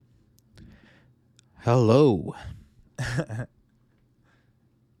Hello.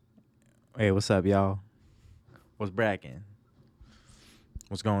 Hey, what's up, y'all? What's bracking?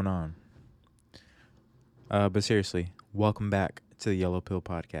 What's going on? But seriously, welcome back to the Yellow Pill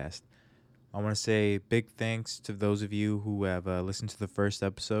Podcast. I want to say big thanks to those of you who have listened to the first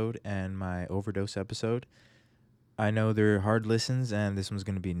episode and my overdose episode. I know they're hard listens, and this one's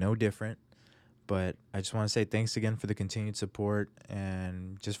going to be no different. But I just want to say thanks again for the continued support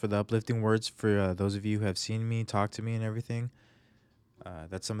and just for the uplifting words for those of you who have seen me, talked to me, and everything.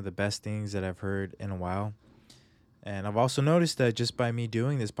 That's some of the best things that I've heard in a while. And I've also noticed that just by me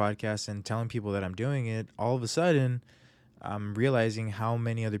doing this podcast and telling people that I'm doing it, all of a sudden, I'm realizing how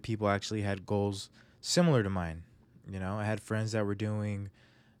many other people actually had goals similar to mine. You know, I had friends that were doing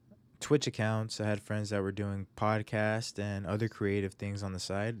Twitch accounts, I had friends that were doing podcasts and other creative things on the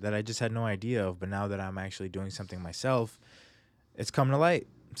side that I just had no idea of. But now that I'm actually doing something myself, it's come to light.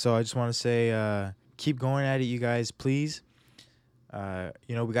 So I just want to say, keep going at it, you guys, please. We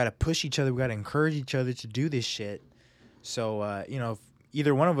got to push each other. We got to encourage each other to do this shit. So, if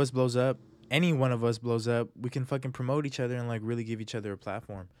either one of us blows up, any one of us blows up, we can fucking promote each other and like really give each other a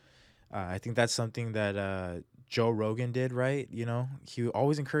platform. I think that's something that Joe Rogan did, right? You know, he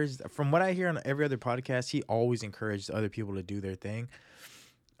always encouraged, from what I hear on every other podcast, he always encouraged other people to do their thing.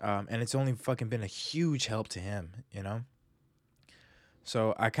 And it's only fucking been a huge help to him, you know?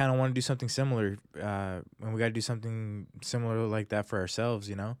 So I kind of want to do something similar. And we got to do something similar like that for ourselves,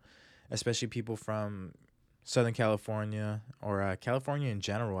 you know? Especially people from Southern California or California in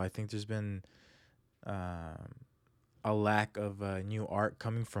general. I think there's been a lack of new art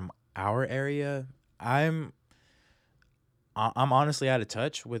coming from our area. I'm honestly out of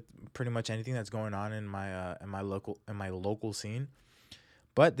touch with pretty much anything that's going on in my local scene.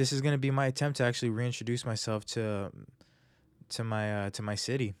 But this is gonna be my attempt to actually reintroduce myself to my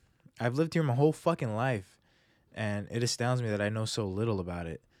city. I've lived here my whole fucking life, and it astounds me that I know so little about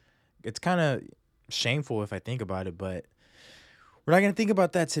it. It's kind of shameful if I think about it, but we're not gonna think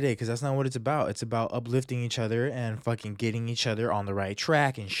about that today because that's not what it's about. It's about uplifting each other and fucking getting each other on the right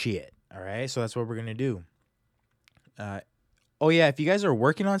track and shit. All right, so that's what we're gonna do. Uh, oh yeah, if you guys are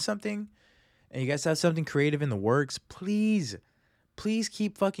working on something and you guys have something creative in the works, please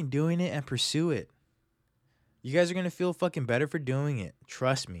keep fucking doing it and pursue it. You guys are gonna feel fucking better for doing it.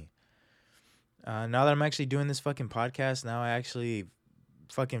 Trust me. Now that I'm actually doing this fucking podcast, now I actually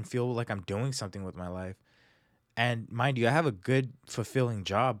fucking feel like I'm doing something with my life. And mind you, I have a good, fulfilling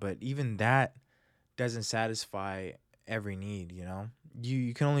job, but even that doesn't satisfy every need, you know?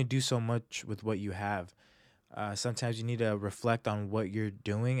 You can only do so much with what you have. Sometimes you need to reflect on what you're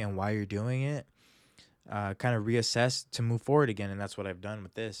doing and why you're doing it, kind of reassess to move forward again. And that's what I've done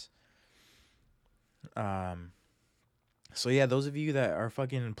with this. Um, so yeah, those of you that are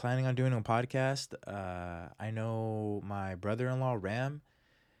fucking planning on doing a podcast, I know my brother-in-law Ram,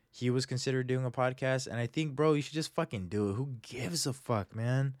 he was considered doing a podcast, and I think, bro, you should just fucking do it. Who gives a fuck,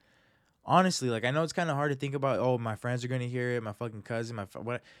 man? Honestly, like I know it's kind of hard to think about. Oh, my friends are gonna hear it. My fucking cousin,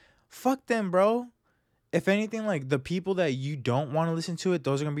 what? Fuck them, bro. If anything, like the people that you don't want to listen to it,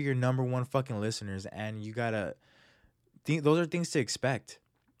 those are gonna be your number one fucking listeners, and you gotta think those are things to expect.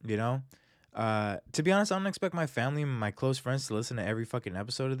 You know, to be honest, I don't expect my family and my close friends to listen to every fucking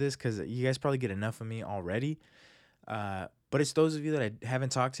episode of this because you guys probably get enough of me already. But it's those of you that I haven't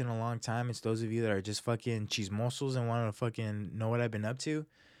talked to in a long time. It's those of you that are just fucking chismosos and want to fucking know what I've been up to.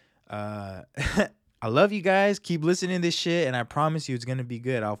 Uh, I love you guys. Keep listening to this shit, and I promise you it's gonna be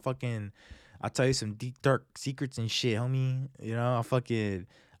good. I'll tell you some deep dark secrets and shit, homie. You know,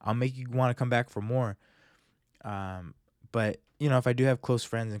 I'll make you want to come back for more. Um, but if I do have close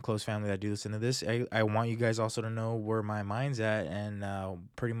friends and close family that do listen to this, I want you guys also to know where my mind's at and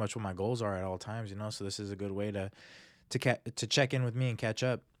pretty much what my goals are at all times. So this is a good way to check in with me and catch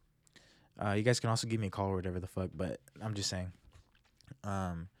up. You guys can also give me a call or whatever the fuck, but I'm just saying.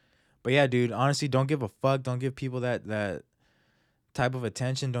 But yeah, dude, honestly, don't give a fuck. Don't give people that type of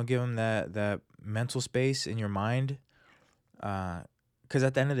attention. Don't give them that mental space in your mind. Because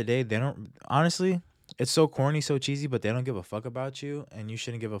at the end of the day, they don't. Honestly, it's so corny, so cheesy, but they don't give a fuck about you, and you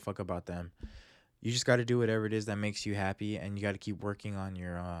shouldn't give a fuck about them. You just got to do whatever it is that makes you happy, and you got to keep working on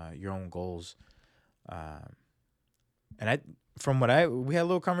your own goals. Um, and we had a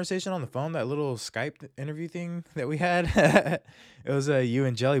little conversation on the phone, that little Skype interview thing that we had. It was you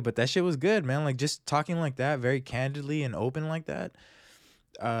and Jelly, but that shit was good, man. Like just talking like that, very candidly and open like that.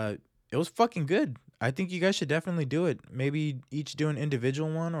 It was fucking good. I think you guys should definitely do it. Maybe each do an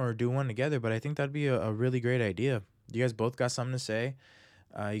individual one or do one together, but I think that'd be a really great idea. You guys both got something to say.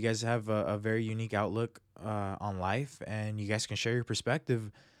 You guys have a very unique outlook on life, and you guys can share your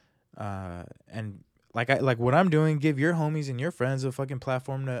perspective and like what I'm doing, give your homies and your friends a fucking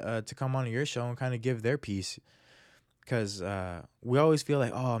platform to come on your show and kind of give their piece. Because we always feel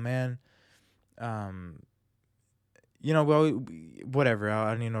like, oh man, um, well, whatever.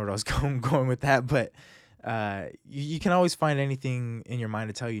 I don't even know what I was going with that, but you can always find anything in your mind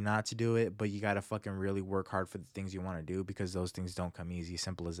to tell you not to do it, but you gotta fucking really work hard for the things you want to do because those things don't come easy.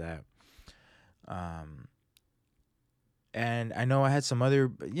 Simple as that. Um, and I know I had some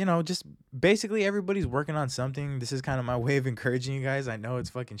other, just basically everybody's working on something. This is kind of my way of encouraging you guys. I know it's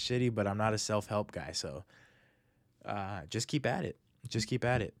fucking shitty, but I'm not a self help guy, so just keep at it. Just keep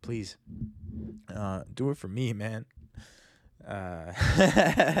at it, please. Do it for me, man. Uh,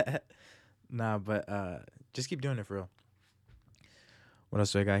 nah, but just keep doing it for real. What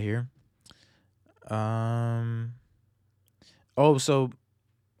else do I got here? Um. Oh, so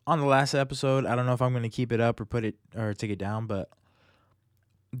on the last episode, I don't know if I'm gonna keep it up or put it or take it down, but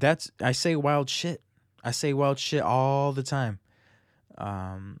I say wild shit. I say wild shit all the time.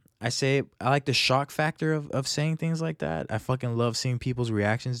 I like the shock factor of saying things like that. I fucking love seeing people's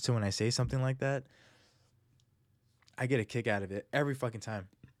reactions to when I say something like that. I get a kick out of it every fucking time.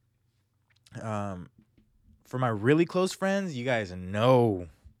 For my really close friends, you guys know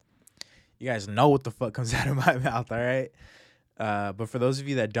what the fuck comes out of my mouth, all right? But for those of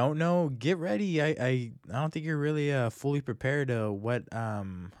you that don't know, get ready. I don't think you're really fully prepared to what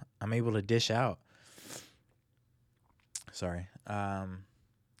I'm able to dish out. Sorry.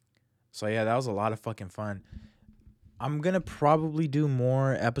 So yeah, that was a lot of fucking fun. I'm gonna probably do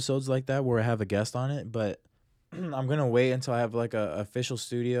more episodes like that where I have a guest on it, but I'm gonna wait until I have like a official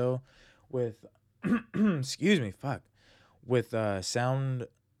studio with excuse me, fuck. With sound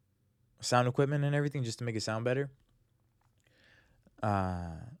equipment and everything just to make it sound better.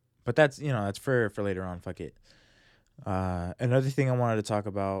 But that's for later on. Fuck it. Another thing I wanted to talk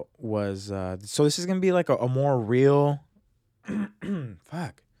about was so this is gonna be like a more real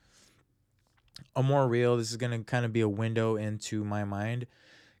fuck. A more real, this is gonna kind of be a window into my mind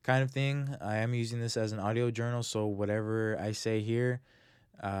kind of thing. I am using this as an audio journal, so whatever I say here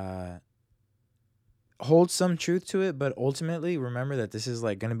holds some truth to it, but ultimately remember that this is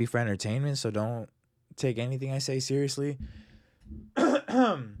like gonna be for entertainment, so don't take anything I say seriously.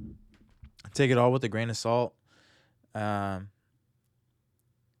 Take it all with a grain of salt. Yeah,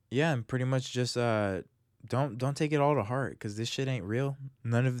 and pretty much just don't take it all to heart because this shit ain't real.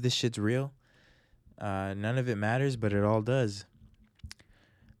 None of this shit's real. None of it matters, but it all does.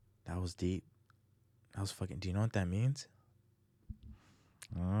 That was deep. That was fucking. Do you know what that means?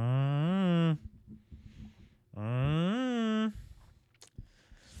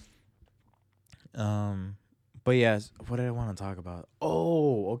 But yeah, what did I want to talk about?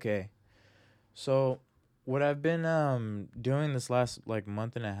 Oh, okay. So, what I've been doing this last like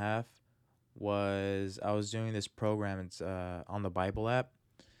month and a half was I was doing this program. It's on the Bible app.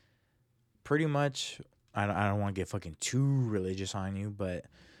 Pretty much, I don't want to get fucking too religious on you, but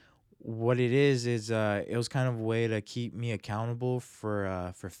what it is it was kind of a way to keep me accountable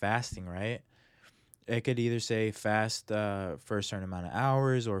for fasting, right? It could either say fast for a certain amount of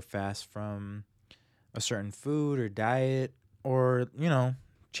hours or fast from a certain food or diet or,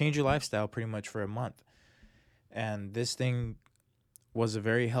 change your lifestyle pretty much for a month. And this thing was a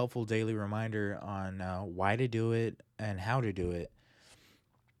very helpful daily reminder on why to do it and how to do it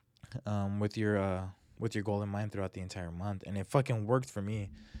with your goal in mind throughout the entire month. And it fucking worked for me.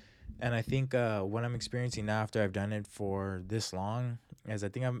 And I think what I'm experiencing now after I've done it for this long is I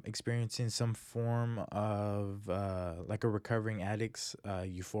think I'm experiencing some form of like a recovering addict's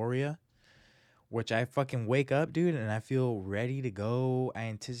euphoria, which I fucking wake up, dude, and I feel ready to go. I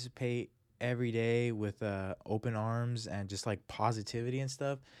anticipate every day with open arms and just like positivity and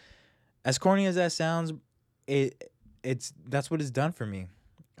stuff. As corny as that sounds, that's what it's done for me.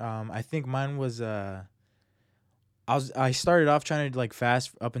 I think mine was I started off trying to like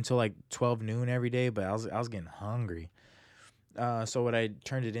fast up until like 12 noon every day, but I was getting hungry. So what I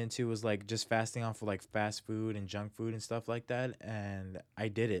turned it into was like just fasting off of like fast food and junk food and stuff like that, and I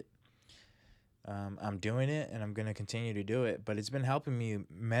did it. I'm doing it, and I'm gonna continue to do it. But it's been helping me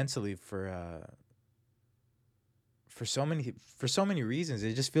mentally for so many reasons.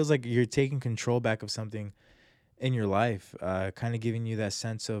 It just feels like you're taking control back of something in your life, kind of giving you that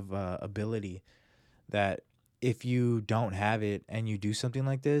sense of ability that if you don't have it and you do something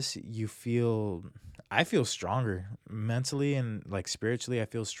like this, I feel stronger mentally and like spiritually. I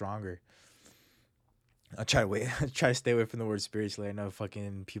feel stronger. I try to wait. I try to stay away from the word spiritually. I know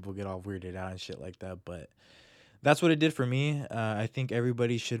fucking people get all weirded out and shit like that, but that's what it did for me. I think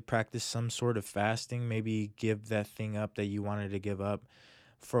everybody should practice some sort of fasting. Maybe give that thing up that you wanted to give up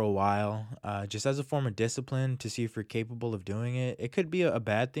for a while, just as a form of discipline to see if you're capable of doing it. It could be a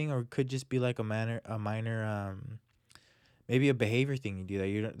bad thing, or it could just be like a minor, maybe a behavior thing you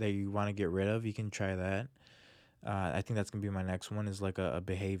do that you want to get rid of. You can try that. I think that's gonna be my next one, is like a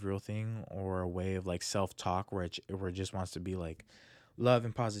behavioral thing or a way of like self talk where it just wants to be like love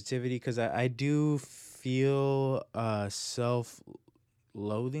and positivity. Because I do feel self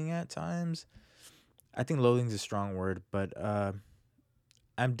loathing at times. I think loathing is a strong word, but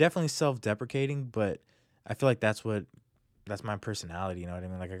I'm definitely self deprecating. But I feel like that's my personality. You know what I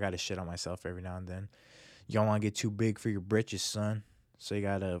mean? Like I gotta shit on myself every now and then. You don't want to get too big for your britches, son. So you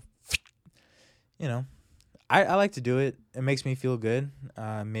gotta, you know. I like to do it. It makes me feel good.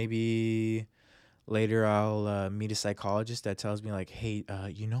 Maybe later I'll meet a psychologist that tells me like, hey,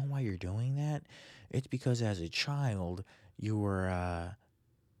 you know why you're doing that? It's because as a child you were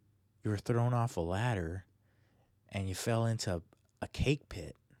thrown off a ladder and you fell into a cake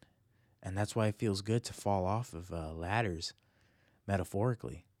pit, and that's why it feels good to fall off of ladders,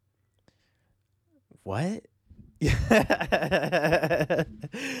 metaphorically. What?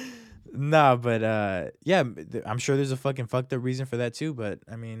 Nah, but yeah, I'm sure there's a fucking fucked up reason for that too. But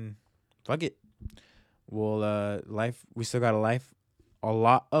I mean, fuck it. Well, life. We still got a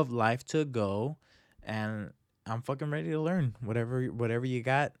lot of life to go, and I'm fucking ready to learn whatever you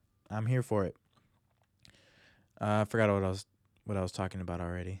got. I'm here for it. I forgot what I was talking about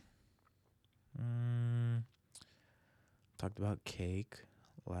already. Mm, talked about cake,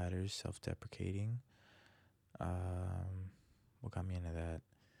 ladders, self-deprecating. What got me into that?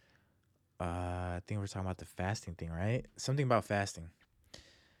 I think we're talking about the fasting thing, right? Something about fasting.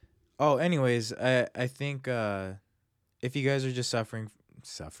 Oh, anyways, I think if you guys are just suffering,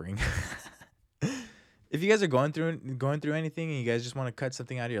 if you guys are going through anything and you guys just want to cut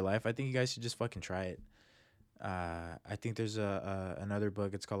something out of your life, I think you guys should just fucking try it. I think there's a another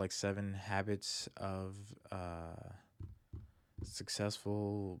book. It's called like Seven Habits of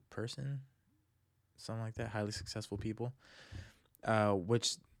Successful Person, something like that. Highly successful people.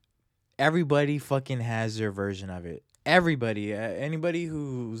 Which everybody fucking has their version of it. Everybody, anybody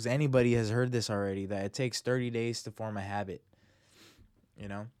who's anybody has heard this already. That it takes 30 days to form a habit. You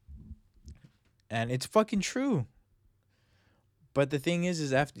know, and it's fucking true. But the thing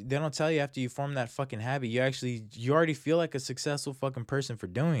is after they don't tell you after you form that fucking habit, you already feel like a successful fucking person for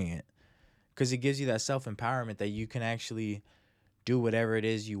doing it, because it gives you that self empowerment that you can actually do whatever it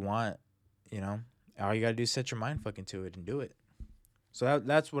is you want. You know, all you gotta do is set your mind fucking to it and do it. So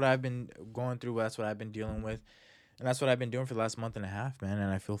that's what I've been going through. That's what I've been dealing with, and that's what I've been doing for the last month and a half, man.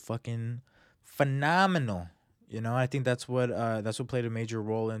 And I feel fucking phenomenal. You know, I think that's what played a major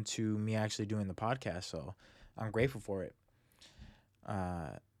role into me actually doing the podcast. So I'm grateful for it.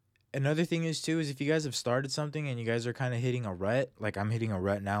 Uh, Another thing is too is if you guys have started something and you guys are kind of hitting a rut, like I'm hitting a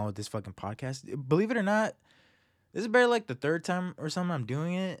rut now with this fucking podcast. Believe it or not, this is barely like the third time or something I'm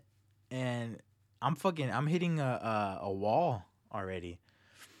doing it, and I'm hitting a wall already.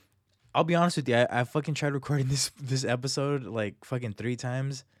 I'll be honest with you, I fucking tried recording this episode like fucking 3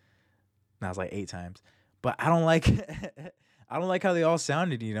 times. Now it's like 8 times, but I don't like I don't like how they all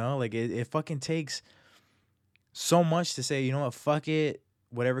sounded. You know, like it fucking takes so much to say, you know what, fuck it.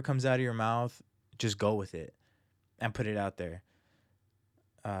 Whatever comes out of your mouth, just go with it and put it out there.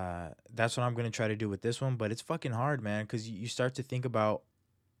 That's what I'm gonna try to do with this one, but it's fucking hard, man, because you start to think about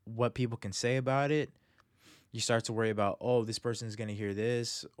what people can say about it. You start to worry about, oh, this person's gonna hear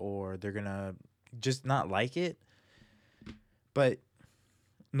this, or they're gonna just not like it. But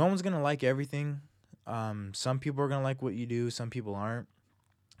no one's gonna like everything. Some people are gonna like what you do, some people aren't,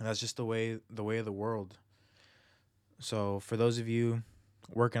 and that's just the way of the world. So for those of you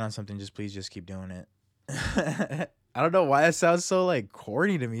working on something, just please just keep doing it. I don't know why it sounds so like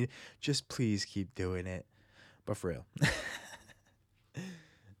corny to me. Just please keep doing it. But for real.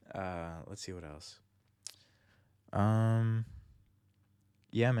 Let's see what else. Um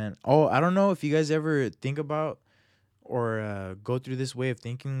yeah, man. Oh, I don't know if you guys ever think about or go through this way of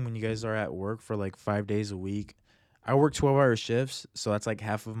thinking when you guys are at work for like 5 days a week. I work 12-hour shifts, so that's like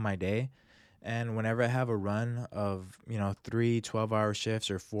half of my day. And whenever I have a run of, 3 12-hour shifts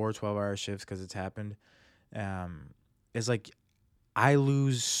or 4 12-hour shifts, because it's happened, um, it's like I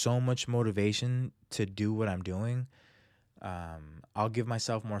lose so much motivation to do what I'm doing. I'll give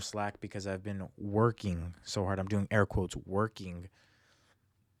myself more slack because I've been working so hard. I'm doing air quotes, working.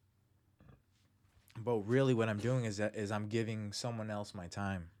 But really, what I'm doing is I'm giving someone else my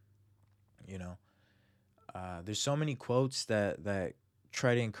time. You know, there's so many quotes that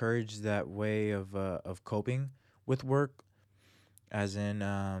try to encourage that way of coping with work, as in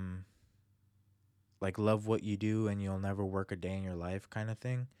like love what you do and you'll never work a day in your life kind of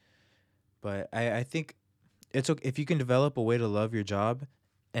thing. But I think it's okay if you can develop a way to love your job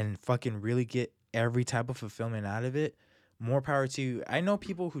and fucking really get every type of fulfillment out of it. More power to you. I know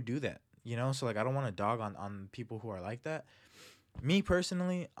people who do that, you know. So like, I don't want to dog on people who are like that. Me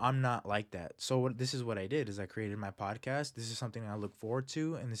personally, I'm not like that. So this is what I did: is I created my podcast. This is something I look forward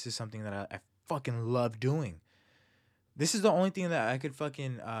to, and this is something that I fucking love doing. This is the only thing that I could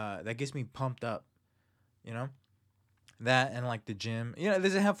fucking that gets me pumped up, you know. That and like the gym. You know,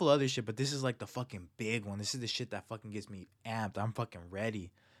 there's a handful of other shit, but this is like the fucking big one. This is the shit that fucking gets me amped. I'm fucking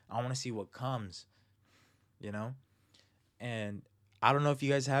ready. I want to see what comes, you know? And I don't know if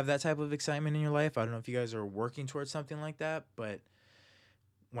you guys have that type of excitement in your life. I don't know if you guys are working towards something like that, but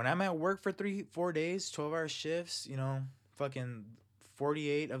when I'm at work for 3 4 days, 12-hour shifts, you know, fucking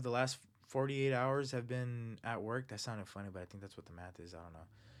 48 of the last 48 hours have been at work. That sounded funny, but I think that's what the math is. I don't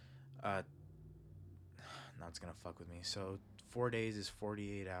know. Now it's gonna fuck with me. So 4 days is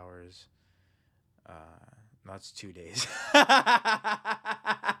 48 hours. Uh, no, it's 2 days.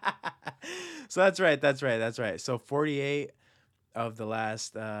 So that's right. That's right. That's right. So 48 of the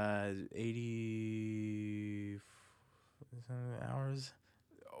last 80 hours.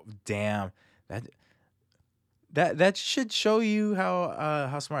 Oh, damn. That that should show you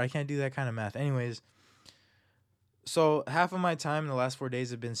how smart. I can't do that kind of math. Anyways, so half of my time in the last 4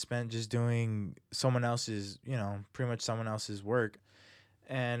 days have been spent just doing someone else's, you know, pretty much someone else's work.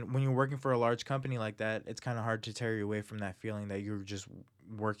 And when you're working for a large company like that, it's kind of hard to tear you away from that feeling that you're just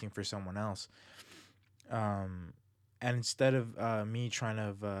working for someone else. Um, and instead of me trying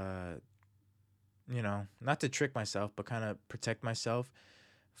to, you know, not to trick myself, but kind of protect myself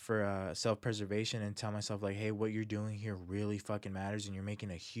for self preservation and tell myself, like, hey, what you're doing here really fucking matters and you're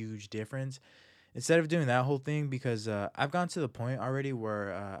making a huge difference. Instead of doing that whole thing, because I've gotten to the point already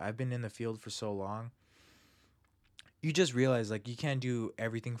where I've been in the field for so long, you just realize like you can't do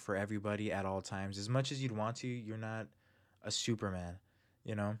everything for everybody at all times. As much as you'd want to, you're not a Superman,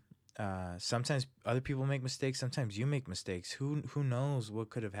 you know. Sometimes other people make mistakes. Sometimes you make mistakes. Who knows what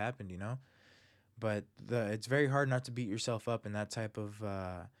could have happened, you know? But it's very hard not to beat yourself up in that type of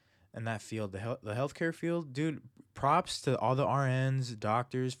in that field, the healthcare field, dude. Props to all the RNs,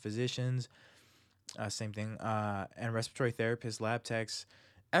 doctors, physicians, same thing, and respiratory therapists, lab techs,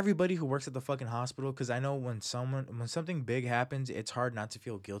 everybody who works at the fucking hospital. Because I know when something big happens, it's hard not to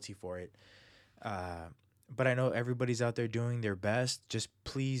feel guilty for it. Uh, but I know everybody's out there doing their best. Just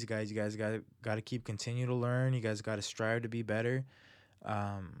please, guys, you guys gotta keep continue to learn. You guys gotta strive to be better.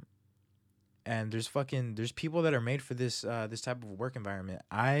 Um, and there's people that are made for this type of work environment.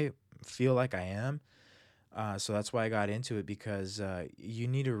 I feel like I am. So that's why I got into it, because you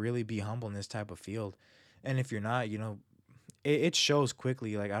need to really be humble in this type of field. And if you're not, you know, it shows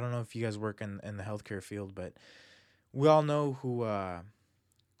quickly. Like, I don't know if you guys work in the healthcare field, but we all know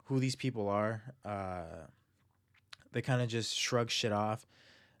who these people are. They kind of just shrug shit off.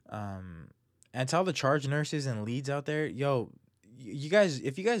 Um, and tell the charge nurses and leads out there, yo, you guys,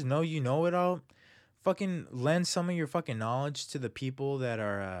 if you guys know you know it all, fucking lend some of your fucking knowledge to the people that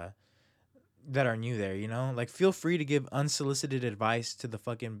are new there, you know? Like, feel free to give unsolicited advice to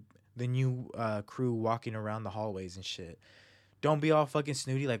the new crew walking around the hallways and shit. Don't be all fucking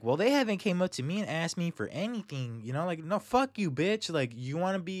snooty like, well, they haven't came up to me and asked me for anything, you know? Like, no, fuck you, bitch. Like, you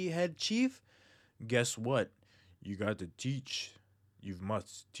want to be head chief? Guess what? You got to teach. You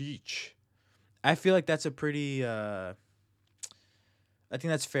must teach. I feel like that's a pretty I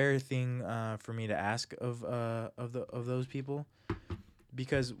think that's a fair thing for me to ask of those people,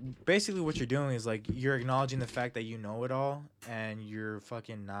 because basically what you're doing is like you're acknowledging the fact that you know it all, and you're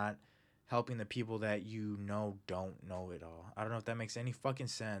fucking not helping the people that you know don't know it all. I don't know if that makes any fucking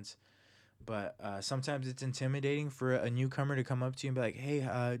sense, but sometimes it's intimidating for a newcomer to come up to you and be like,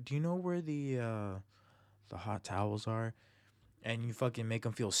 "Hey, do you know where the hot towels are?" And you fucking make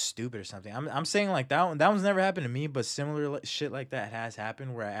them feel stupid or something. I'm saying like that one's never happened to me, but similar shit like that has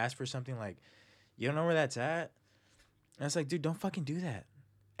happened where I asked for something like, "You don't know where that's at?" And it's like, dude, don't fucking do that.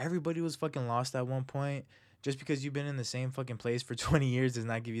 Everybody was fucking lost at one point. Just because you've been in the same fucking place for 20 years does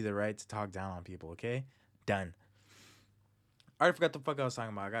not give you the right to talk down on people, okay? Done. I already forgot the fuck I was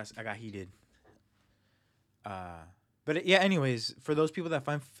talking about. I got heated. But yeah, anyways, for those people that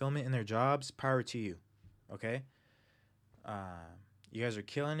find fulfillment in their jobs, power to you, okay? Uh, you guys are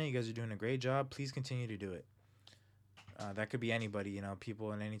killing it. You guys are doing a great job. Please continue to do it. That could be anybody, you know,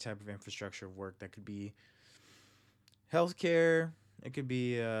 people in any type of infrastructure of work. That could be healthcare. It could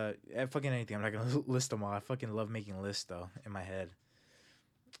be fucking anything. I'm not gonna list them all. I fucking love making lists though in my head.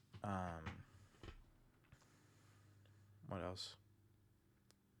 What else?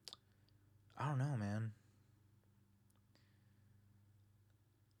 I don't know, man.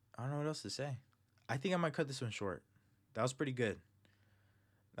 I don't know what else to say. I think I might cut this one short. That was pretty good.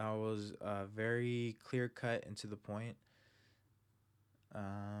 That was very clear cut and to the point.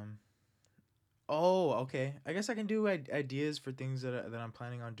 Um, oh, okay. I guess I can do ideas for things that I'm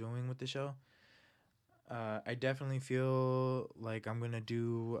planning on doing with the show. I definitely feel like I'm gonna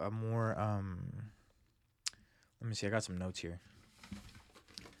do a more. Let me see. I got some notes here.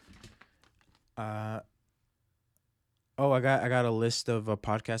 Uh, I got a list of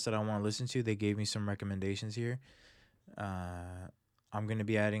podcasts that I want to listen to. They gave me some recommendations here. Uh, I'm gonna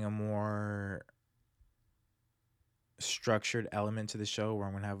be adding a more structured element to the show where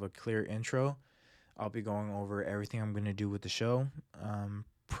I'm gonna have a clear intro. I'll be going over everything I'm gonna do with the show.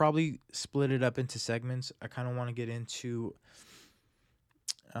 Probably split it up into segments. I kind of want to get into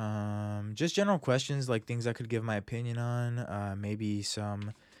just general questions like things I could give my opinion on. Maybe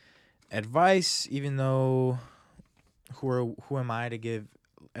some advice, even though who am I to give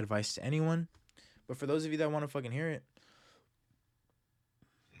advice to anyone? But for those of you that want to fucking hear it,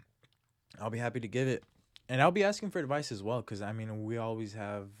 I'll be happy to give it. And I'll be asking for advice as well, because I mean, we always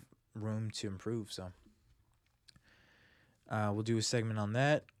have room to improve. So we'll do a segment on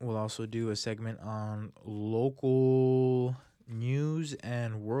that. We'll also do a segment on local news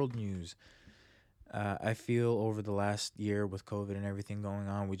and world news. I feel over the last year with COVID and everything going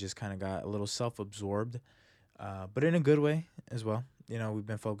on, we just kind of got a little self absorbed, but in a good way as well. You know, we've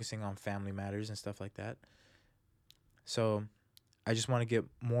been focusing on family matters and stuff like that. So I just want to get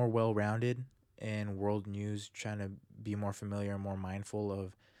more well rounded in world news, trying to be more familiar and more mindful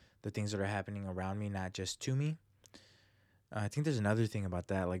of the things that are happening around me, not just to me. I think there's another thing about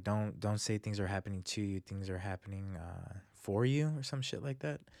that. Like, don't say things are happening to you. Things are happening for you, or some shit like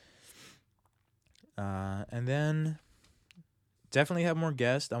that. And then definitely have more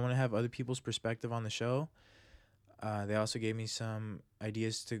guests. I want to have other people's perspective on the show. They also gave me some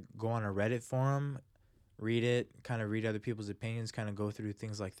ideas to go on a Reddit forum, read it, kind of read other people's opinions, kind of go through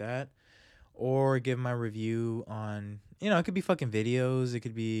things like that, or give my review on, it could be fucking videos, it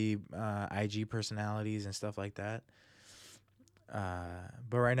could be IG personalities and stuff like that.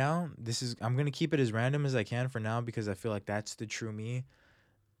 But right now, I'm gonna keep it as random as I can for now, because I feel like that's the true me.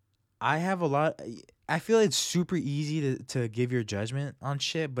 I feel it's super easy to give your judgment on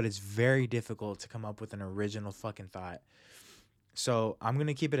shit, but it's very difficult to come up with an original fucking thought. So I'm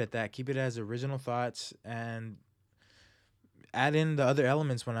gonna keep it at that. Keep it as original thoughts and add in the other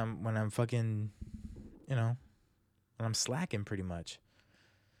elements when I'm fucking, you know, when I'm slacking pretty much.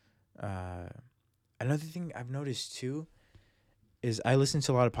 Uh, Another thing I've noticed too is I listen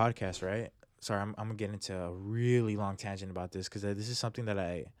to a lot of podcasts, right? Sorry, I'm gonna get into a really long tangent about this, because this is something that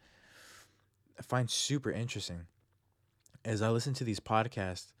I find super interesting. Is I listen to these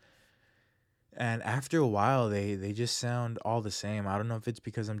podcasts, and after a while they just sound all the same. I don't know if it's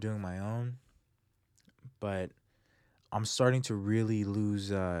because I'm doing my own, but I'm starting to really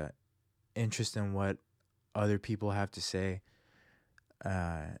lose interest in what other people have to say.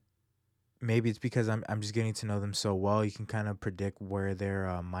 Uh, Maybe it's because I'm just getting to know them so well. You can kind of predict where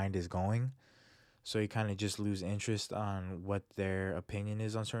their mind is going, so you kind of just lose interest on what their opinion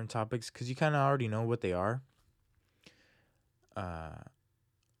is on certain topics, because you kind of already know what they are. Uh,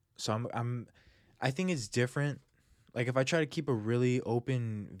 so I think it's different. Like, if I try to keep a really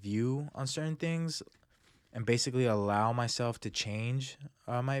open view on certain things and basically allow myself to change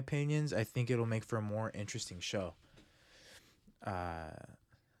my opinions, I think it'll make for a more interesting show. Uh,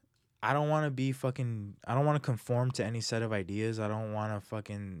 I don't want to be fucking. I don't want to conform to any set of ideas. I don't want to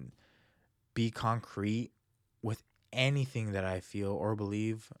fucking be concrete with anything that I feel or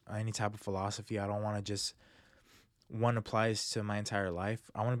believe, any type of philosophy. I don't want to just one applies to my entire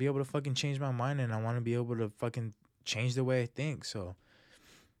life. I want to be able to fucking change my mind, and I want to be able to fucking change the way I think. So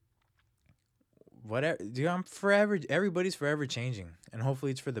whatever, dude, I'm forever. Everybody's forever changing, and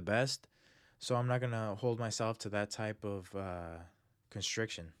hopefully it's for the best. So I'm not gonna hold myself to that type of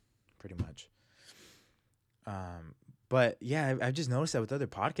constriction, pretty much. Um, but yeah, I've just noticed that with other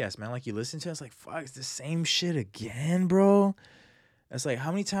podcasts, man. Like, you listen to it, it's like, fuck, it's the same shit again, bro. It's like, how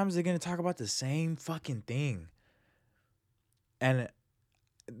many times are they gonna talk about the same fucking thing? And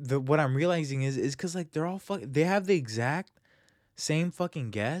what I'm realizing is because, like, they have the exact same fucking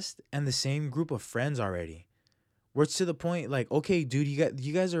guest and the same group of friends already. Where it's to the point, like, okay, dude,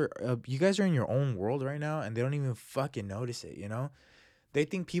 you guys are in your own world right now, and they don't even fucking notice it. They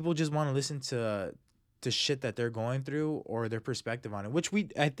think people just want to listen to shit that they're going through or their perspective on it, which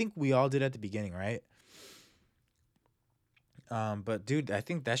I think we all did at the beginning, right? But dude, I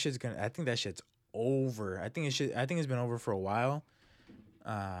think that shit's over. I think it's been over for a while.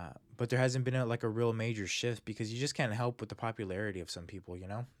 but there hasn't been like a real major shift because you just can't help with the popularity of some people. You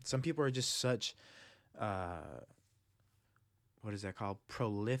know, some people are just such what is that called?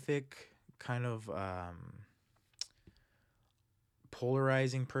 Prolific kind of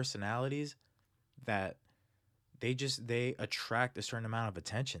polarizing personalities that they attract a certain amount of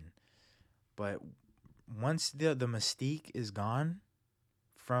attention. But once the mystique is gone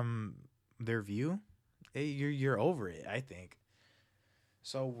from their view, you're over it, I think.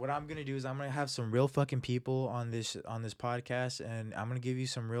 So what I'm gonna do is I'm gonna have some real fucking people on this podcast, and I'm gonna give you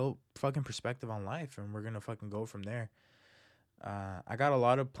some real fucking perspective on life, and we're gonna fucking go from there. I got a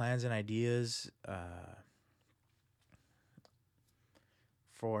lot of plans and ideas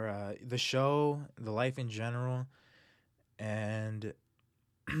for the show, the life in general, and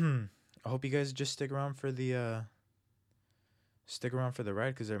I hope you guys just stick around for the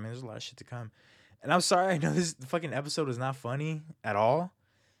ride because I mean there's a lot of shit to come. And I'm sorry, I know this fucking episode is not funny at all,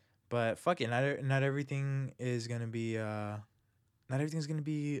 but fuck it, not everything is gonna be not everything's gonna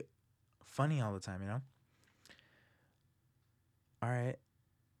be funny all the time, you know. All right,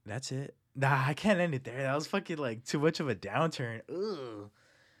 that's it. Nah, I can't end it there. That was fucking like too much of a downturn. Ugh.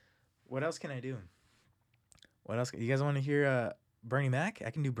 What else can I do? What else? You guys want to hear Bernie Mac? I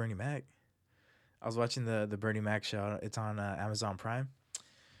can do Bernie Mac. I was watching the Bernie Mac show. It's on Amazon Prime.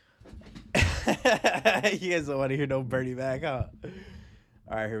 You guys don't want to hear no Bernie Mac, huh?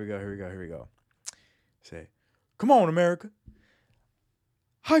 All right, here we go. Say, come on, America.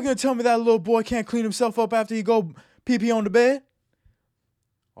 How you gonna tell me that little boy can't clean himself up after he go pee pee on the bed?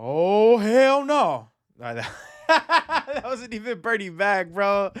 Oh, hell no. That wasn't even Bernie Mac,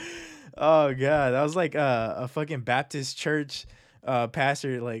 bro. Oh god, that was like a fucking Baptist church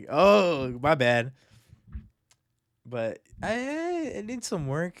pastor. Like, oh, my bad. But I need some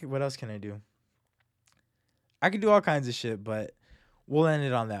work. What else can I do? I can do all kinds of shit, but we'll end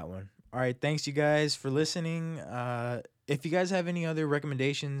it on that one. All right, thanks you guys for listening. If you guys have any other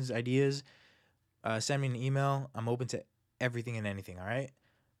recommendations, ideas, send me an email. I'm open to everything and anything. All right.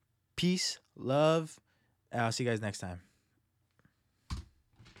 Peace, love. I'll see you guys next time.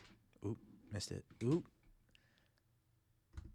 Oop, missed it. Oop.